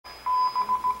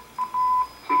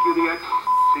CQDX,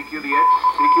 CQDX,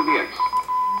 CQDX.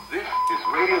 This is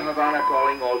Radio Havana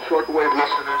calling all shortwave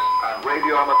listeners and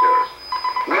radio amateurs.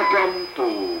 Welcome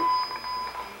to...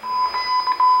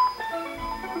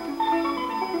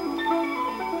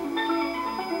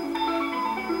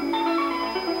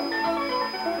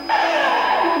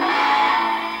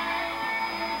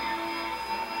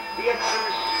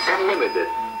 Dxers Unlimited,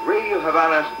 Radio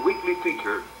Havana's weekly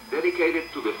feature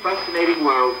dedicated to the fascinating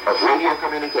world of radio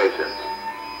communications.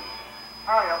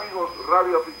 Hi amigos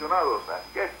radio aficionados, and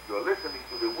yes, you're listening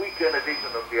to the weekend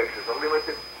edition of Dxers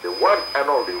Unlimited, the one and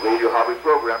only radio hobby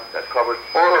program that covers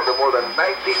all of the more than 19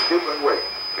 different ways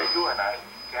that you and I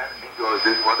can enjoy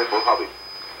this wonderful hobby.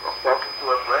 From talking to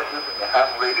our friends using a ham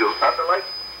radio satellite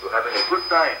to having a good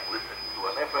time listening to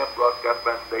an FM broadcast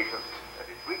band station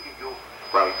that is reaching you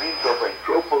by means of a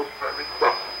tropospheric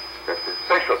box. That's a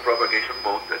special propagation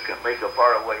mode that can make a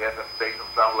faraway FM station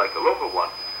sound like a local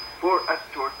one for as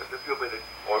short as a few minutes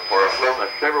or for as long as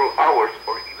several hours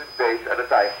or even days at a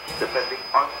time, depending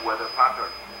on weather patterns.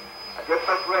 And just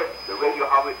as read, the radio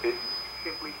hobby is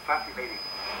simply fascinating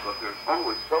because there's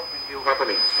always something new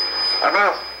happening. And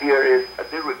now, here is, at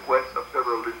the request of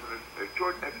several listeners, a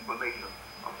short explanation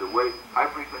of the way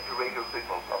high-frequency radio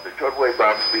signals of the shortwave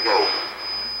bands behave.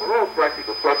 For all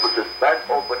practical purposes, band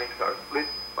openings are split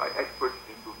by experts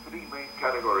into three main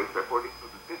categories according to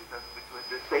the distance between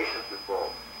the stations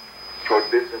involved. Short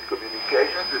distance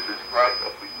communications is described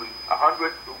as between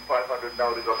 100 to 500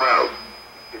 nautical miles.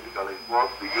 Typically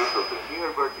involves the use of the near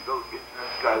vertical incident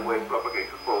skywave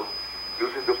propagation mode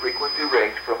using the frequency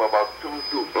range from about 2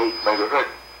 to 8 megahertz.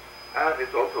 And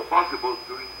it's also possible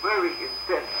during very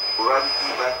intense sporadic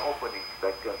band openings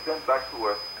that can send back to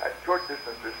Earth at short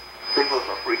distances signals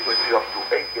of frequency up to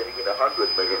 8 getting in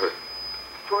 100 megahertz.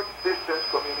 Short distance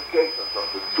communications of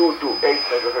the 2 to 8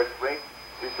 megahertz range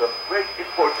is of great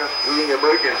importance during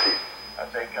emergencies, as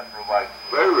they can provide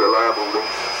very reliable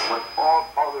links when all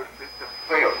other systems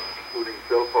fail, including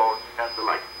cell phones and the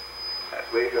like. As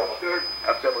radio amateurs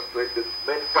have demonstrated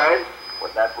many times, when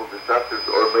natural disasters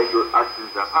or major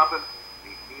accidents have happened,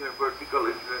 the near vertical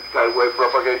incident skywave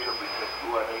propagation between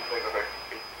 2 and 8 megahertz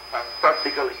is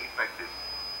fantastically effective.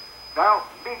 Now,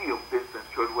 medium-distance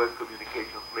shortwave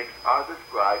communications links are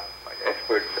described by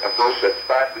experts as those that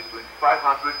span between 500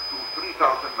 to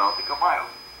 3,000 nautical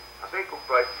miles, and they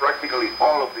comprise practically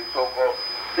all of the so-called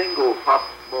single-hop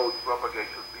mode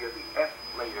propagation via the F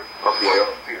layer of the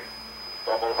ionosphere.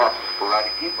 Double-hop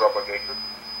sporadic key propagation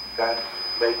can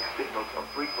make signals of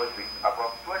frequencies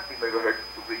above 20 megahertz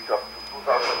to reach up to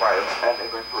 2,000 miles and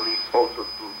eventually also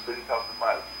to 3,000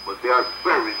 miles, but they are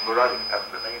very sporadic, as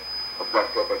the name of that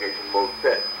propagation mode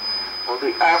said. For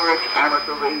the average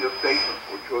amateur radio station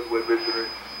or shortwave listeners,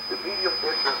 the medium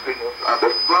distance signals are the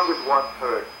strongest ones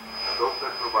heard, and those that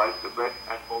provide the best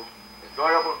and most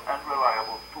enjoyable and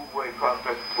reliable two-way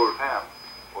contact for ham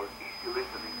or easy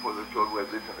listening for the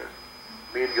shortwave listeners.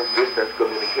 Medium distance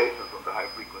communications on the high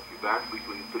frequency bands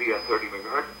between 3 and 30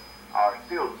 megahertz are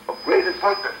still of great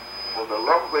importance for the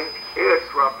long-range air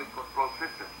traffic control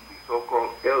systems, the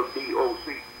so-called LDOC,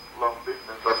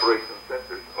 long-distance operation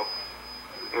centers of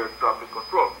air traffic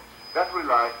control, that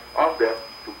rely on them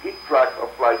to keep track of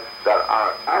flights that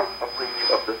are out of reach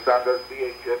of the standard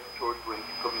VHF short-range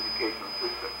communication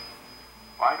system.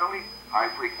 Finally,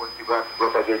 high-frequency band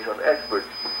propagation experts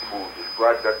who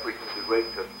describe that frequency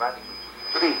range as spanning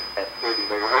between 3 and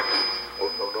 30 megahertz,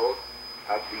 also known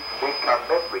as the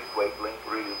decametric wavelength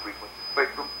radio frequency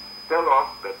spectrum, tell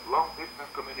us that long-distance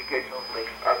communication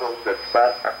links are those that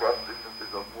span across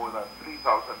distances of more than 3,000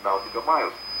 nautical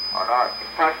miles, and are,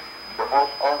 in fact, the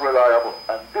most unreliable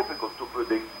and difficult to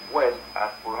predict when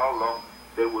and for how long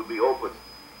they will be open.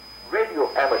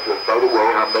 Radio amateurs, by the way,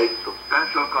 have made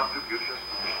substantial contributions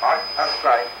to the art and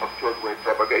science of shortwave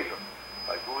propagation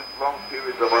by doing long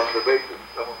periods of observation,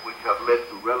 some of which have led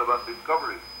to relevant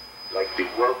discoveries, like the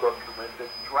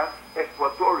well-documented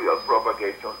trans-equatorial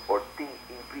propagation, or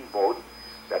TEP mode,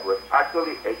 that was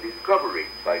actually a discovery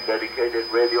by dedicated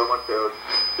radio amateurs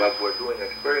that were doing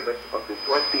experiments on the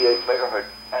 28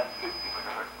 megahertz and 50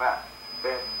 megahertz bands,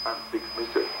 10 and 6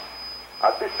 meters.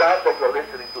 At this time that you're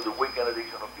listening to the weekend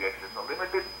edition of Dxers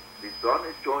Unlimited, the sun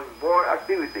is showing more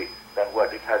activity than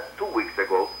what it had 2 weeks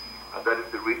ago, and that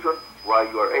is the reason why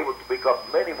you are able to pick up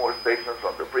many more stations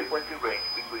on the frequency range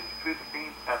between 15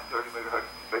 and 30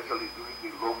 megahertz, especially during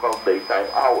the local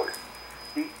daytime hours.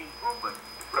 The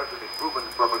present improvement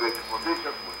in propagation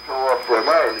conditions will show up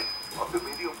primarily on the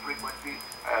medium frequency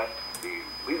and the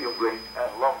medium range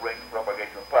and long range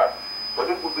propagation paths,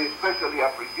 but it will be especially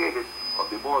appreciated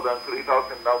on the more than 3,000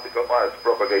 nautical miles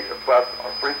propagation paths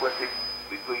on frequencies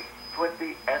between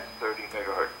 20 and 30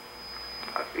 megahertz.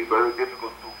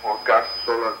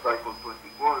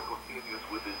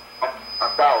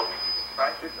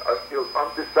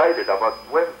 undecided about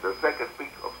when the second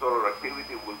peak of solar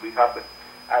activity will be happening,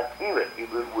 and even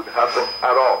if it would happen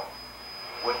at all.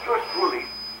 When yours truly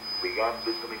began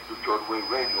listening to shortwave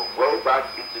radio way back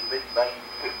in the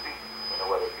mid-1950s, when I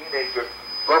was a teenager,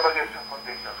 propagation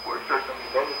conditions were certainly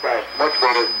many times much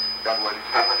better than what is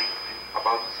happening in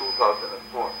about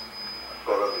 2004.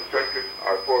 Solar researchers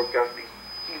are forecasting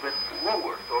even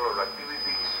lower solar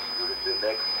activity during the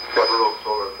next several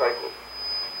solar cycles.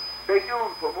 Stay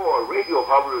tuned for more Radio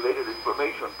Havana related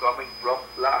information coming from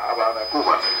Havana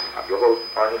Cuba. I'm your host,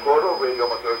 Arnie Coro, Radio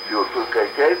Amateur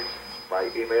 2KK. My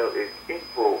email is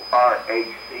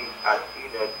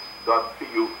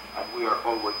info@rhc@enet.cu, and we are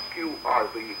always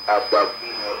QRV at that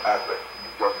email address. In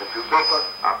just a few seconds,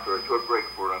 after a short break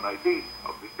for an ID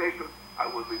of the station, I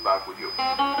will be back with you.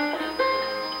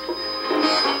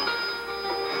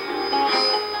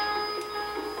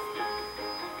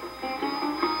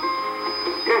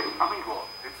 Yes, amigos,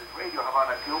 this is Radio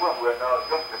Havana Cuba. We are now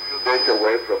just a few days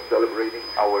away from celebrating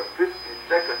our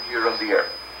 52nd year on the air.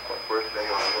 Our first day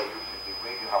on the air using the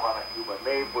Radio Havana Cuba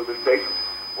name for the station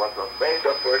was on May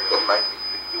the 1st of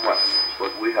 1961.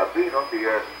 But we have been on the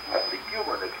air as the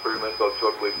Cuban experimental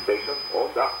shortwave station,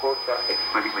 Onda Corta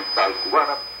Experimental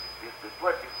Cubana, since the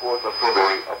 24th of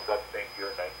February of that same year,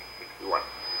 1961.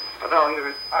 And now here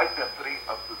is item 3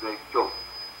 of today's show.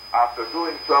 After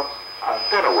doing some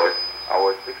antenna work,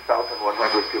 our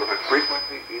 6,100 kilohertz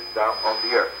frequency is now on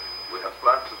the air. We have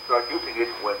planned to start using it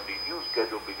when the new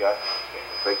schedule began,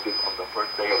 effective on the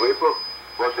first day of April,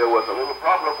 but there was a little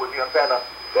problem with the antenna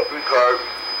that required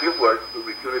field work to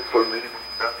recure it for minimum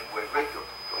standing wave ratio,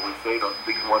 so we stayed on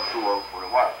 6120 for a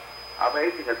while.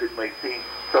 Amazing as it may seem,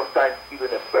 sometimes even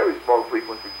a very small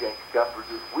frequency change can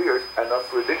produce weird and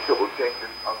unpredictable changes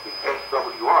on the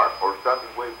SWR, or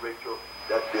standing wave ratio,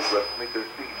 that the transmitter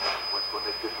sees when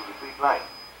connected to the feed line.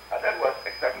 And that was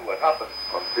exactly what happened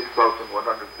on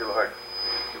 6,100 kilohertz.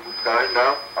 We start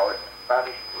now our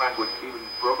Spanish language evening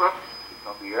program. It's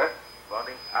on the air,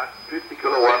 running at 50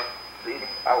 kilowatts, leading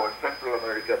our Central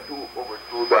America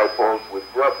 2/2 dipoles with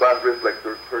broadband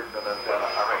reflector curtain and antenna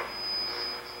array.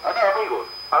 And now, amigos,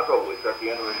 as always, at the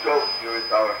end of the show, here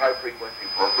is our high frequency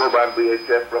for broadband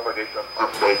VHF propagation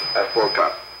update and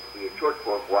forecast. Be a short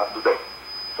for one today.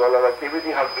 Solar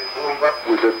activity has been moving up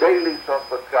with the daily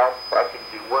sunspot count passing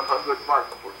the 100 mark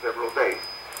for several days,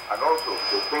 and also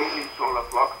the daily solar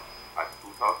flux at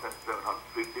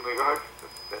 2,750 megahertz,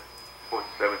 that's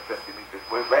 0.7 centimeters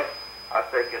wavelength, has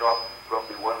taken off from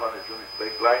the 100 unit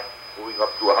baseline, moving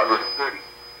up to 130,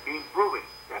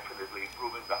 definitely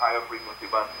improving the higher frequency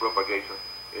band propagation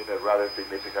in a rather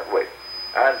significant way.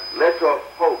 And let's all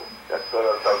hope that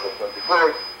solar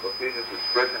 2024 continues its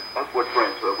present upward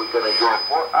trend so that we can enjoy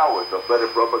more hours of better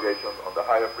propagation on the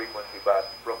higher frequency band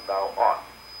from now on.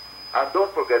 And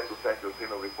don't forget to send your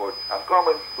signal reports and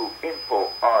comments to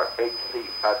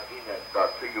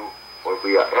info@rhc@enet.cu or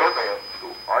via email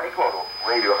to Arnie Coro,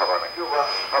 Radio Havana Cuba,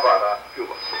 Havana,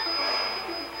 Cuba.